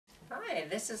Hi,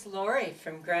 this is Laurie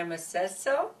from Grandma Says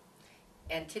So,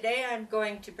 and today I'm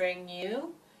going to bring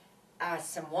you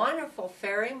some wonderful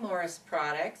Ferry-Morse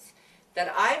products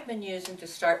that I've been using to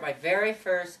start my very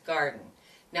first garden.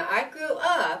 Now, I grew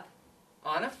up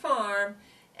on a farm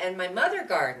and my mother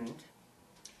gardened,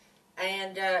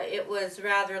 and it was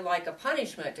rather like a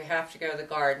punishment to have to go to the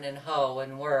garden and hoe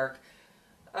and work.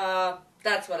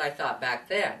 That's what I thought back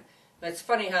then. But it's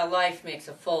funny how life makes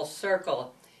a full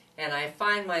circle. And I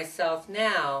find myself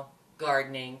now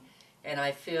gardening, and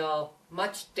I feel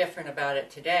much different about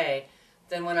it today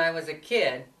than when I was a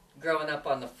kid growing up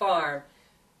on the farm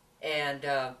and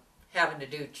having to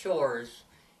do chores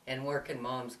and work in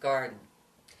Mom's garden.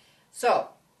 So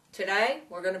today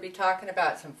we're going to be talking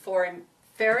about some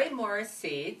Ferry-Morse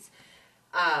seeds.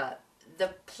 The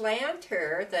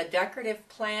planter, the decorative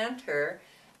planter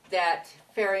that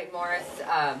Ferry-Morse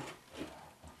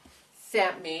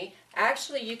sent me.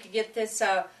 Actually, you could get this,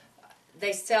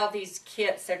 they sell these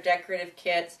kits, they're decorative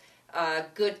kits,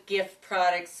 good gift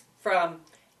products from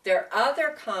their other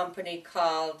company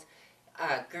called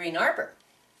Green Arbor.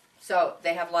 So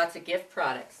they have lots of gift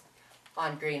products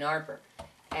on Green Arbor.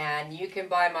 And you can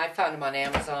buy them, I found them on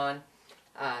Amazon,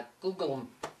 Google them,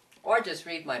 or just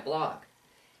read my blog.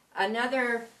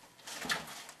 Another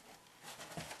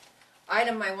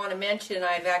item I want to mention,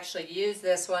 I've actually used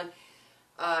this one,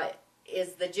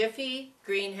 is the Jiffy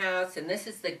greenhouse, and this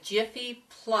is the Jiffy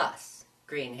Plus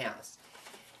greenhouse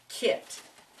kit.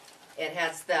 It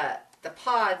has the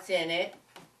pods in it,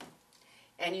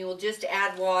 and you will just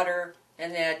add water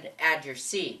and then add your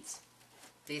seeds.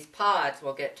 These pods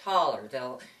will get taller.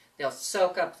 They'll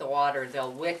soak up the water.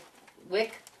 They'll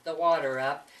wick the water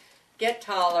up, get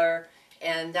taller,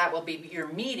 and that will be your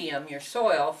medium, your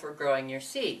soil for growing your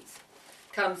seeds.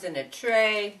 Comes in a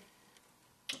tray.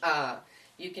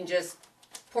 You can just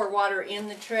pour water in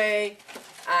the tray,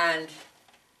 and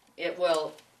it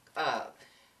will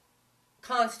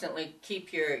constantly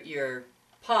keep your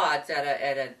pods at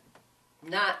a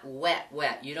not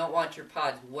wet. You don't want your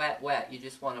pods wet. You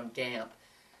just want them damp.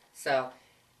 So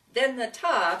then the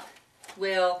top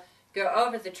will go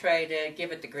over the tray to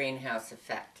give it the greenhouse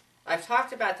effect. I've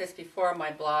talked about this before on my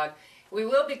blog. We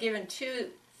will be giving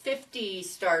 50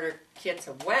 starter kits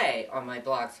away on my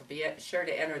blog, so be sure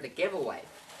to enter the giveaway.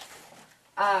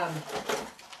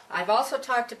 I've also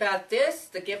talked about this.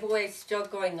 The giveaway is still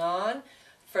going on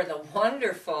for the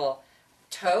wonderful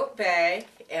tote bag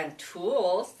and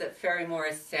tools that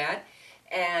Ferry-Morse sent,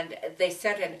 and they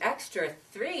sent an extra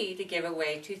 3 to give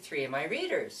away to 3 of my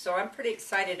readers, so I'm pretty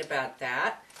excited about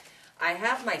that. I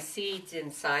have my seeds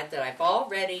inside that I've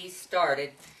already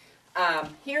started.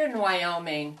 Here in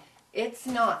Wyoming, it's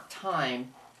not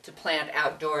time to plant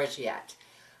outdoors yet.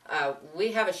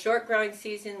 We have a short growing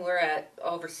season. We're at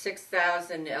over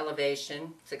 6,000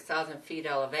 elevation, 6,000 feet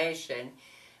elevation,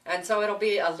 and so it'll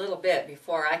be a little bit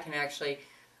before I can actually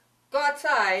go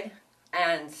outside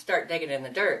and start digging in the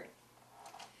dirt.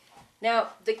 Now,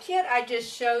 the kit I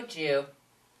just showed you,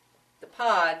 the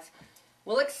pods,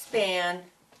 will expand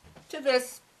to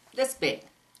this big.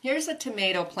 Here's a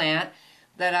tomato plant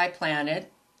that I planted,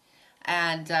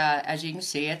 and as you can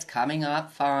see, it's coming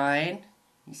up fine.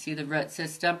 You see the root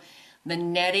system. The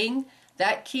netting,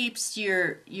 that keeps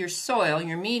your soil,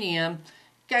 your medium,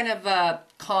 kind of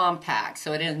compact,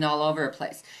 so it isn't all over the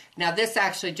place. Now this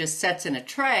actually just sets in a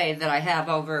tray that I have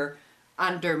over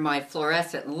under my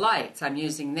fluorescent lights. I'm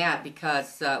using that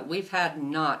because we've had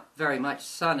not very much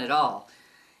sun at all.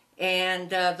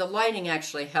 And the lighting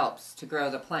actually helps to grow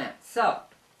the plant. So,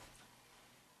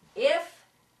 if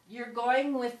you're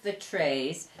going with the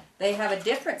trays, they have a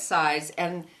different size,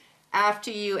 and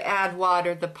after you add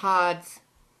water, the pods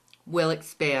will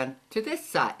expand to this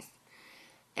size.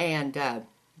 And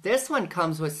this one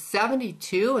comes with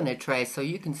 72 in a tray, so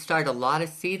you can start a lot of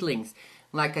seedlings.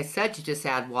 Like I said, you just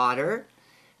add water,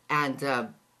 and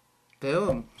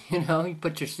boom, you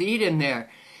put your seed in there.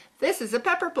 This is a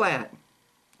pepper plant.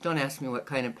 Don't ask me what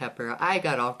kind of pepper. I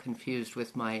got all confused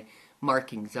with my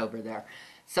markings over there.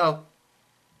 So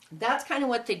that's kind of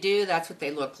what they do. That's what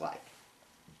they look like.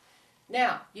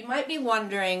 Now, you might be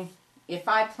wondering if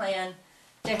I plan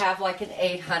to have like an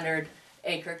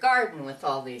 800-acre garden with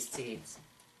all these seeds.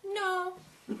 No.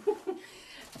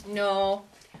 No.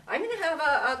 I'm going to have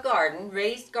a garden,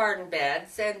 raised garden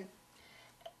beds,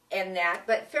 and that.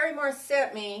 But Ferry-Morse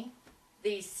sent me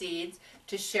these seeds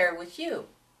to share with you.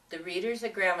 The readers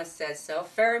of Grandma Says So,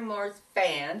 Ferry-Morse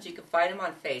fans, you can find them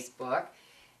on Facebook.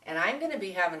 And I'm going to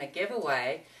be having a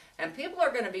giveaway, and people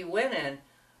are going to be winning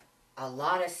a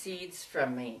lot of seeds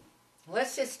from me.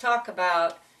 Let's just talk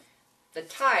about the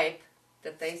type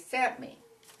that they sent me.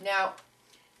 Now,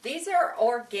 These are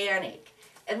organic.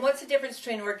 And what's the difference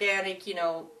between organic,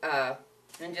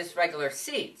 and just regular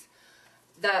seeds?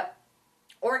 The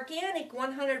organic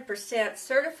 100%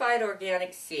 certified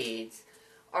organic seeds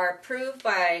are approved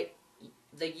by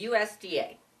the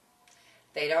USDA.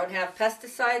 They don't have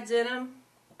pesticides in them.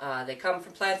 They come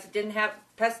from plants that didn't have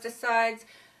pesticides.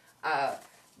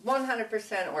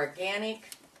 100% organic.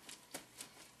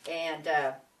 And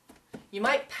you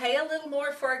might pay a little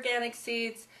more for organic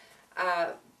seeds,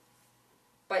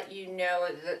 but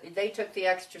they took the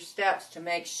extra steps to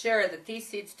make sure that these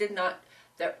seeds did not,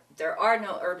 there are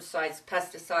no herbicides,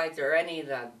 pesticides, or any of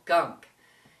the gunk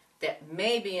that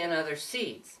may be in other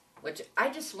seeds, which I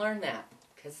just learned that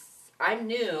because I'm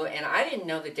new and I didn't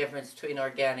know the difference between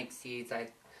organic seeds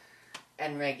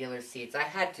and regular seeds. I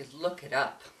had to look it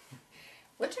up,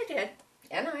 which I did,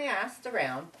 and I asked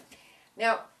around.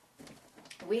 Now,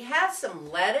 we have some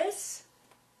lettuce,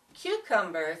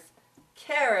 cucumbers,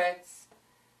 carrots.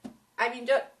 I mean,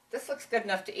 this looks good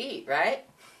enough to eat, right?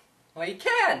 Well, you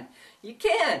can. You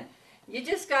can. You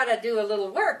just got to do a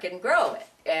little work and grow it.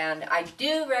 And I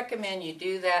do recommend you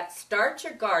do that. Start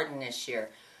your garden this year.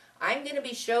 I'm going to be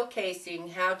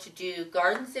showcasing how to do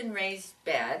gardens in raised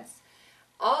beds.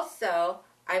 Also,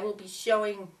 I will be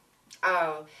showing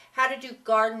how to do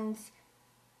gardens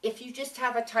if you just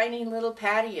have a tiny little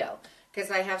patio. Because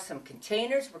I have some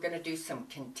containers. We're going to do some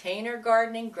container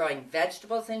gardening, growing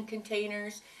vegetables in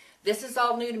containers. This is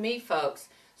all new to me, folks.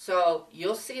 So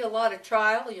you'll see a lot of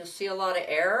trial. You'll see a lot of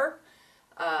error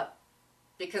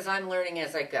because I'm learning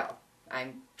as I go.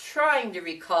 I'm trying to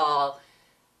recall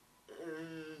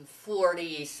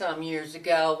 40-some years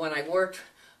ago when I worked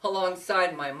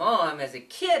alongside my mom as a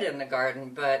kid in the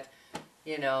garden. But,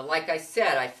 like I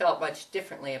said, I felt much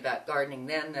differently about gardening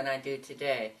then than I do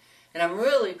today. And I'm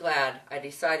really glad I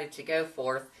decided to go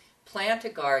forth, plant a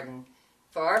garden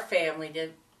for our family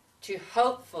to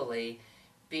hopefully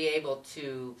be able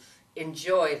to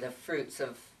enjoy the fruits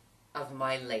of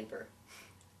my labor.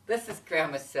 This is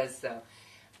Grandma Says So.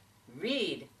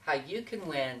 Read how you can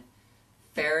win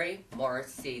Ferry-Morse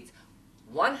seeds.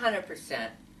 100%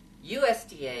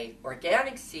 USDA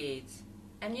organic seeds.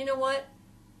 And you know what?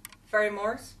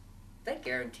 Ferry-Morse, they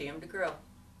guarantee them to grow.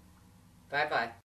 Bye-bye.